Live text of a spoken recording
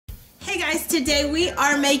guys, today we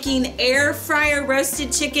are making air fryer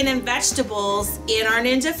roasted chicken and vegetables in our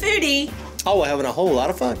Ninja Foodi. Oh, we're having a whole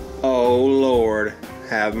lot of fun. Oh, Lord,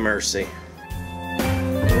 have mercy.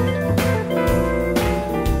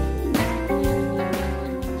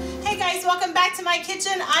 Hey guys, welcome back to my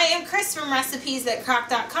kitchen. I am Cris from recipes at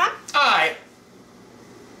crock.com. I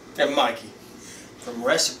am Mikey from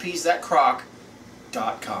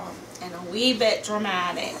recipes.crock.com. And a wee bit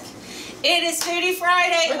dramatic. It is Foodie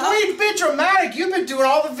Friday. Like, what you been dramatic? You've been doing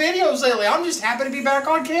all the videos lately. I'm just happy to be back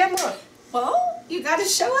on camera. Well, you got to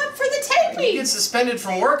show up for the taping. You get suspended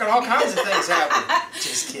from work and all kinds of things happen.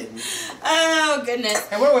 Just kidding. Oh, goodness.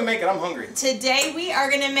 Hey, what are we making? I'm hungry. Today we are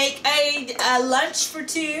going to make a lunch for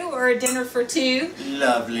two or a dinner for two.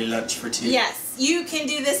 Lovely lunch for two. Yes, you can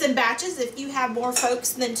do this in batches if you have more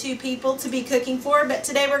folks than 2 people to be cooking for. But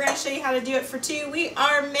today we're going to show you how to do it for 2. We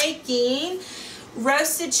are making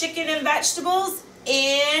roasted chicken and vegetables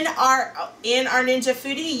in our Ninja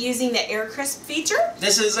Foodi using the air crisp feature.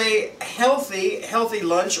 This is a healthy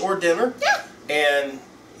lunch or dinner. Yeah. And,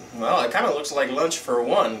 well, it kind of looks like lunch for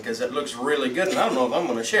one because it looks really good, and I don't know if I'm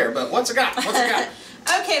going to share, but what's it got? What's it got?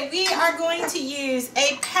 Okay, we are going to use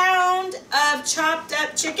a pound of chopped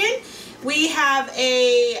up chicken. We have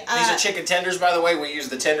a... These are chicken tenders, by the way. We use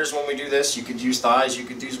the tenders when we do this. You could use thighs, you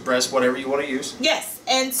could use breasts, whatever you want to use. Yes,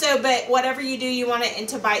 and so, but whatever you do, you want it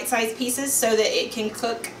into bite-sized pieces so that it can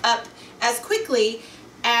cook up as quickly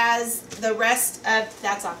as the rest of...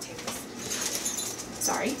 That's Octavius.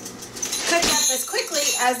 Sorry. Cook up as quickly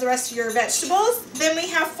as the rest of your vegetables. Then we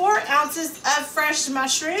have 4 ounces of fresh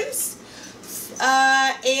mushrooms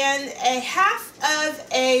and a half of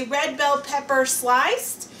a red bell pepper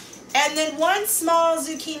sliced. And then 1 small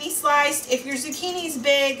zucchini sliced. If your zucchini's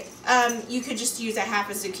big, you could just use a half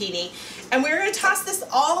a zucchini. And we're going to toss this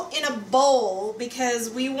all in a bowl because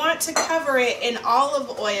we want to cover it in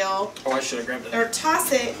olive oil. Oh, I should have grabbed it. Or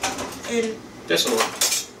toss it in... This will work.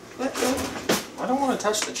 What? I don't want to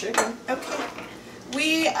touch the chicken. Okay.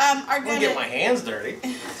 We are going to... get my hands dirty.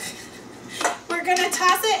 We're going to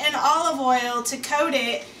toss it in olive oil to coat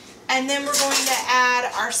it. And then we're going to add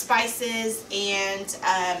our spices and...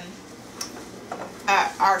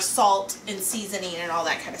 our salt and seasoning and all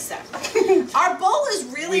that kind of stuff. Our bowl is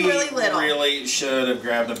really little. We really should have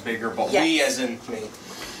grabbed a bigger bowl. Yes. We as in me.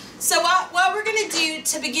 So what we're going to do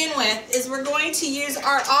to begin with is we're going to use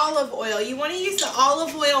our olive oil. You want to use the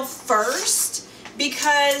olive oil first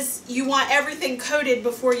because you want everything coated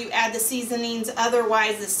before you add the seasonings.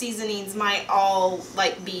 Otherwise, the seasonings might all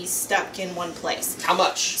like be stuck in one place. How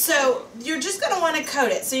much? So you're just going to want to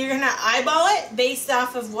coat it. So you're going to eyeball it based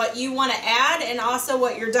off of what you want to add and also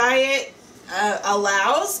what your diet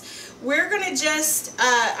allows. We're going to just,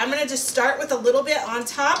 I'm going to just start with a little bit on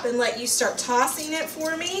top and let you start tossing it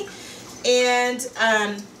for me. And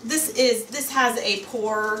this has a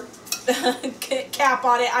pour cap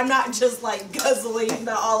on it. I'm not just like guzzling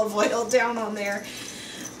the olive oil down on there.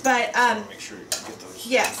 But make sure you get those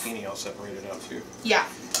zucchini all separated out too. Yeah.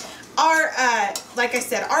 Our like I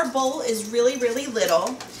said, our bowl is really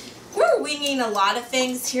little. We're winging a lot of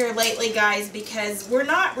things here lately, guys, because we're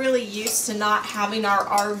not really used to not having our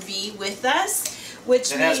RV with us,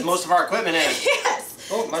 which it has most of our equipment in it. Yes.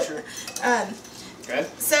 Oh, mushroom. Good.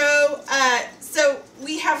 So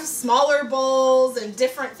we have smaller bowls and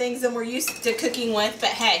different things than we're used to cooking with,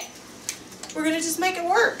 but hey, we're going to just make it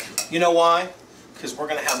work. You know why? Because we're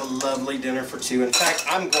going to have a lovely dinner for 2. In fact,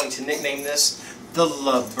 I'm going to nickname this the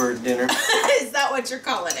Lovebird Dinner. Is that what you're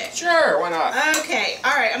calling it? Sure, why not? Okay,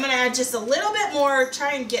 alright, I'm going to add just a little bit more,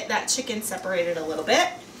 try and get that chicken separated a little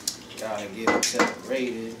bit. Gotta get it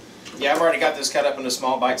separated. Yeah, I've already got this cut up into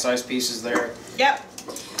small bite-sized pieces there. Yep.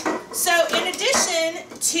 So in addition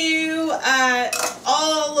to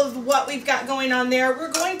all of what we've got going on there,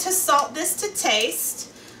 we're going to salt this to taste.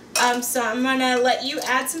 So I'm going to let you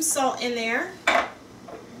add some salt in there.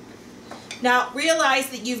 Now realize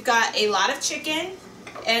that you've got a lot of chicken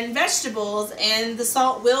and vegetables and the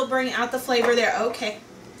salt will bring out the flavor there. Okay.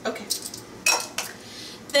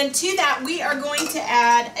 Then to that we are going to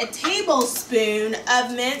add a tablespoon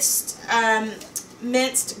of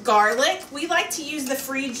minced garlic. We like to use the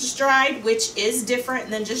freeze-dried, which is different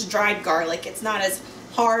than just dried garlic. It's not as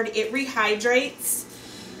hard. It rehydrates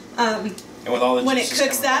And with all the when it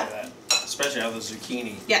cooks up. Especially out of the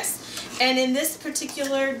zucchini. Yes. And in this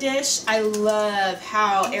particular dish, I love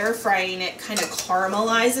how air frying it kind of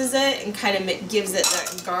caramelizes it and kind of gives it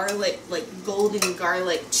that garlic, like golden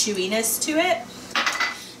garlic chewiness to it.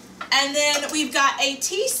 And then we've got a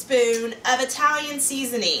teaspoon of Italian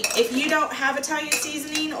seasoning. If you don't have Italian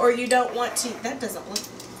seasoning or you don't want to, that doesn't look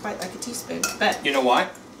quite like a teaspoon, but you know why?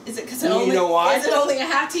 Is it because you know why? Is it only a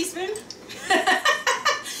half teaspoon?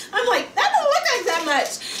 I'm like, that don't look like that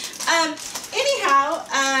much. Anyhow,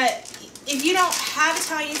 if you don't have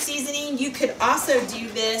Italian seasoning, you could also do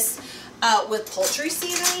this with poultry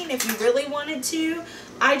seasoning if you really wanted to.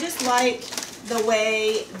 I just like the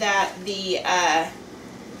way that the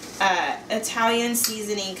Italian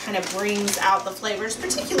seasoning kind of brings out the flavors,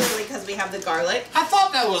 particularly because we have the garlic. I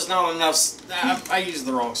thought that was not enough. I used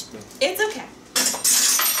the wrong spoon. It's okay.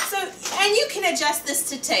 So, and you can adjust this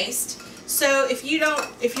to taste. So if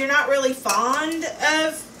you're not really fond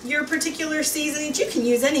of your particular seasonings, you can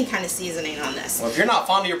use any kind of seasoning on this. Well, if you're not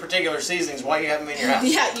fond of your particular seasonings, why do you have them in your house?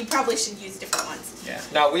 Yeah, you probably should use different ones. Yeah.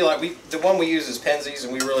 No, the one we use is Penzeys,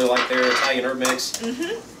 and we really like their Italian herb mix.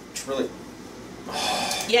 Mm-hmm. It's really.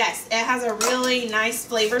 Oh. Yes, it has a really nice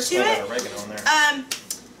flavor to it. Got oregano in there.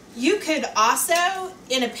 You could also,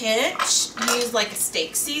 in a pinch, use like a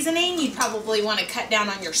steak seasoning. You'd probably want to cut down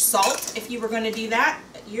on your salt if you were going to do that.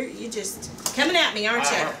 You're just coming at me, aren't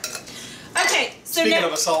you? Okay, so speaking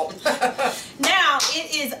of assault. now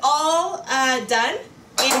it is all done,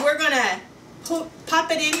 and we're going to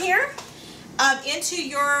pop it in here into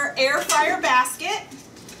your air fryer basket.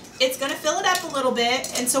 It's going to fill it up a little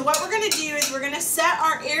bit, and so what we're going to do is we're going to set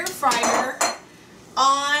our air fryer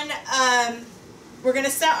on, we're going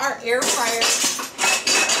to set our air fryer.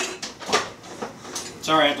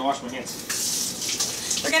 Sorry, I have to wash my hands.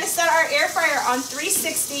 We're going to set our air fryer on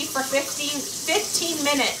 360 for 15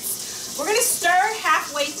 minutes. We're going to stir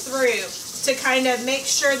halfway through to kind of make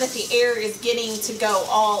sure that the air is getting to go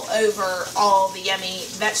all over all the yummy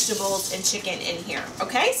vegetables and chicken in here.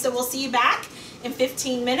 Okay, so we'll see you back in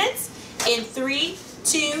 15 minutes. In 3,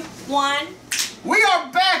 2, 1. We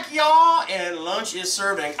are back, y'all, and lunch is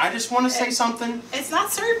serving. I just want to say something. It's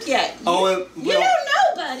not served yet. You don't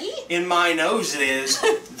know, buddy. In my nose it is.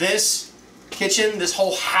 This kitchen, this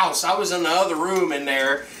whole house, I was in the other room in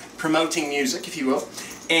there promoting music, if you will,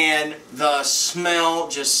 and the smell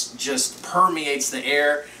just permeates the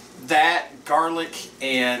air. That garlic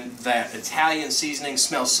and that Italian seasoning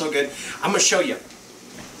smells so good. I'm going to show you.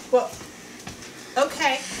 Well,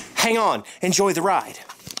 okay. Hang on. Enjoy the ride.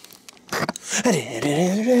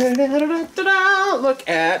 Look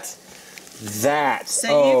at that.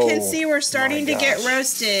 So you can see we're starting to get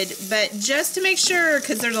roasted, but just to make sure,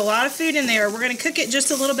 because there's a lot of food in there, we're going to cook it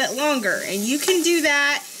just a little bit longer. And you can do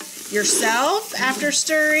that yourself after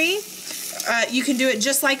stirring. You can do it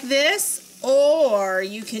just like this, or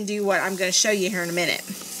you can do what I'm going to show you here in a minute.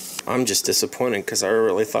 I'm just disappointed because I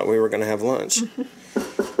really thought we were going to have lunch.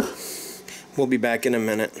 We'll be back in a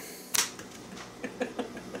minute.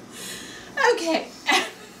 Okay.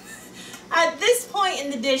 At this point in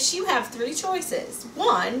the dish, you have 3 choices.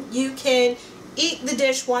 1, you can eat the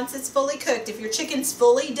dish once it's fully cooked. If your chicken's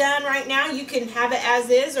fully done right now, you can have it as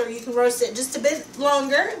is, or you can roast it just a bit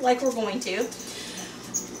longer, like we're going to.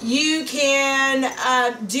 You can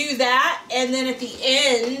do that, and then at the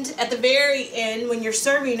end, at the very end, when you're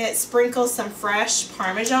serving it, sprinkle some fresh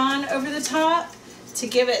Parmesan over the top to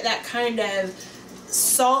give it that kind of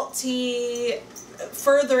salty,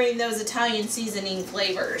 furthering those Italian seasoning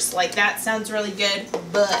flavors. Like, that sounds really good.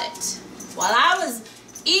 But while I was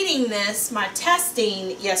eating this, my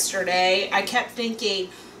testing yesterday, I kept thinking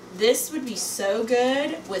this would be so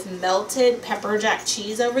good with melted pepper jack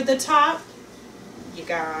cheese over the top. You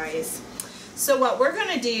guys. So what we're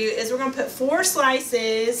going to do is we're going to put 4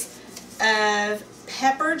 slices of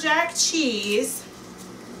pepper jack cheese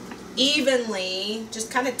evenly.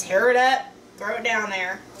 Just kind of tear it up, throw it down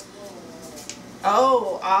there.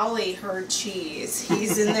 Oh, Ollie heard cheese.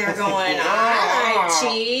 He's in there going, alright,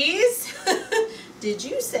 cheese. Did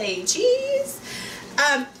you say cheese?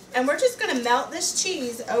 And we're just going to melt this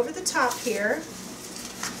cheese over the top here.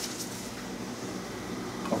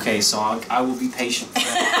 Okay, so I will be patient for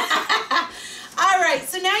that. Alright,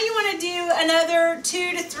 so now you want to do another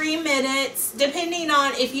 2 to 3 minutes, depending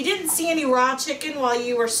on, if you didn't see any raw chicken while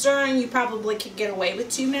you were stirring, you probably could get away with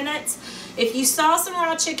 2 minutes. If you saw some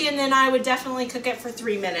raw chicken, then I would definitely cook it for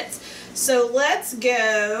 3 minutes. So let's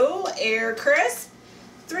go air crisp,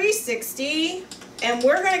 360, and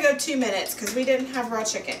we're going to go 2 minutes because we didn't have raw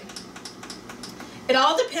chicken. It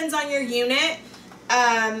all depends on your unit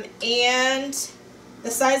and the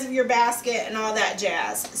size of your basket and all that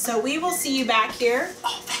jazz. So we will see you back here,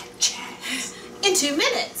 all that jazz, in 2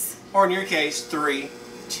 minutes. Or in your case, 3,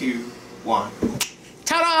 2, 1.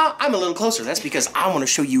 Ta-da! I'm a little closer. That's because I want to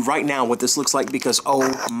show you right now what this looks like because,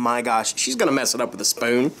 oh my gosh, she's going to mess it up with a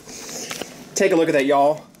spoon. Take a look at that,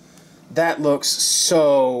 y'all. That looks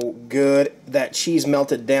so good. That cheese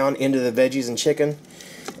melted down into the veggies and chicken.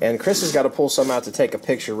 And Cris has got to pull some out to take a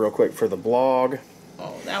picture real quick for the blog.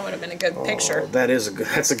 Oh, that would have been a good picture.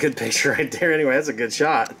 That's a good picture right there. Anyway, that's a good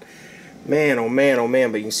shot. Man, oh man, oh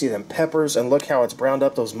man. But you can see them peppers, and look how it's browned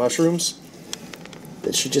up those mushrooms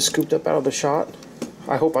that she just scooped up out of the shot.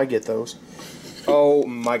 I hope I get those. Oh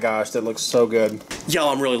my gosh, that looks so good. Y'all,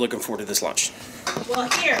 I'm really looking forward to this lunch. Well,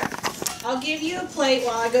 here, I'll give you a plate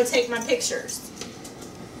while I go take my pictures.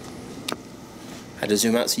 I had to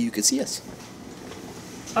zoom out so you could see us.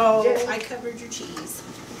 Oh, yeah. I covered your cheese.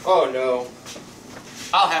 Oh no.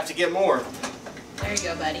 I'll have to get more. There you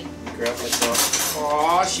go, buddy. Grab myself.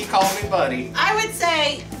 Aw, she called me buddy. I would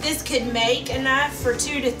say this could make enough for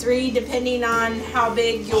 2 to 3, depending on how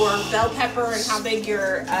big your bell pepper and how big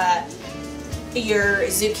your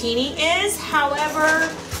zucchini is. However,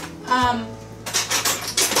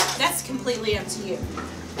 that's completely up to you.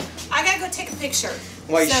 I gotta go take a picture.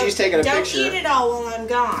 Wait, so she's taking a don't picture. Don't eat it all while I'm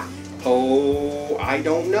gone. Oh, I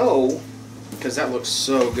don't know, because that looks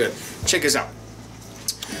so good. Check this out.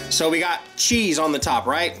 So we got cheese on the top,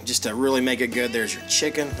 right? Just to really make it good. There's your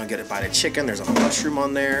chicken. I'll get a bite of chicken. There's a mushroom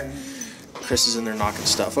on there. Cris is in there knocking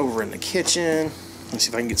stuff over in the kitchen. Let's see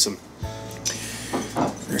if I can get some.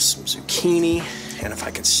 There's some zucchini. And if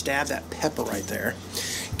I can stab that pepper right there,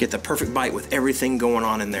 get the perfect bite with everything going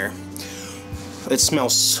on in there. It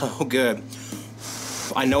smells so good.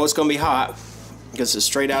 I know it's going to be hot because it's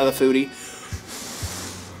straight out of the foodie.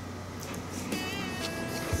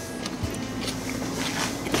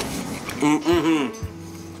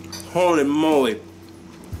 Holy moly.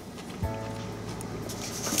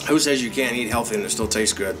 Who says you can't eat healthy and it still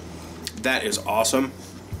tastes good? That is awesome.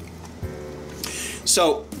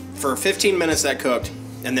 So for 15 minutes that cooked,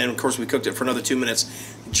 and then of course we cooked it for another 2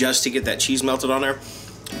 minutes just to get that cheese melted on there.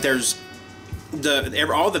 There's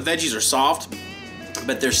all the veggies are soft,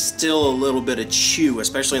 but there's still a little bit of chew,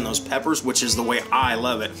 especially in those peppers, which is the way I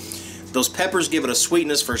love it. Those peppers give it a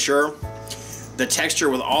sweetness for sure. The texture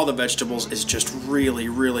with all the vegetables is just really,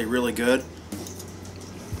 really, really good.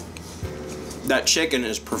 That chicken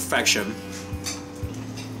is perfection.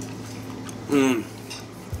 And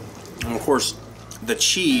of course, the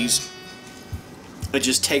cheese, it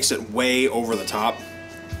just takes it way over the top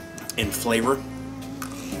in flavor.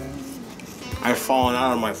 I've fallen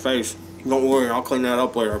out of my face. Don't worry, I'll clean that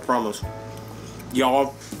up later, I promise.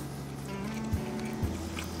 Y'all,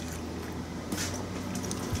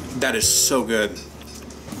 that is so good.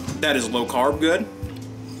 That is low carb good.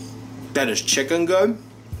 That is chicken good.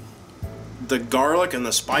 The garlic and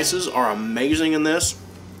the spices are amazing in this.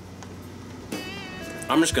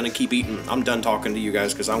 I'm just gonna keep eating. I'm done talking to you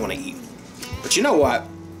guys because I want to eat. But you know what?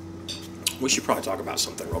 We should probably talk about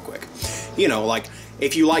something real quick. You know, like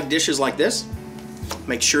if you like dishes like this,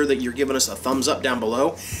 make sure that you're giving us a thumbs up down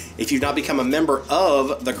below. If you've not become a member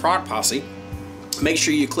of the Crock Posse, make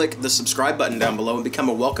sure you click the subscribe button down below and become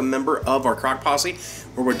a welcome member of our Crock Posse,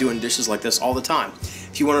 where we're doing dishes like this all the time.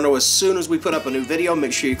 If you want to know as soon as we put up a new video,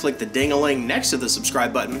 make sure you click the ding-a-ling next to the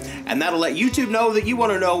subscribe button, and that'll let YouTube know that you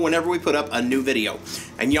want to know whenever we put up a new video.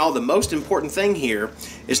 And y'all, the most important thing here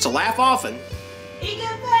is to laugh often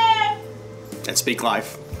and speak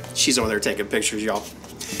life. She's over there taking pictures, y'all.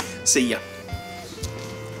 See ya.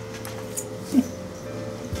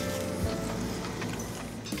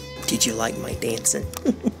 Did you like my dancing?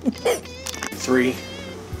 3,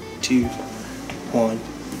 2, 1.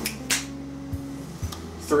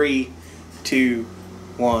 3, 2,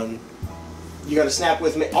 1. You gotta snap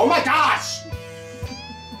with me. Oh my gosh!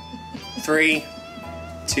 3,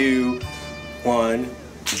 2, 1.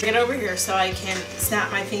 Get over here so I can snap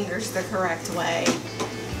my fingers the correct way.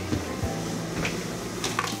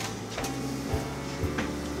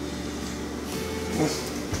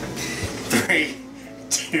 Three,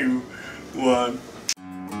 2, 1.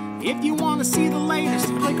 If you want to see the latest,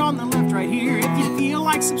 click on the left right here. If you feel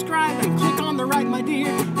like subscribing, click on the right, my dear.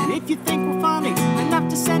 And if you think we're funny enough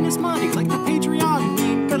to send us money, click the Patreon.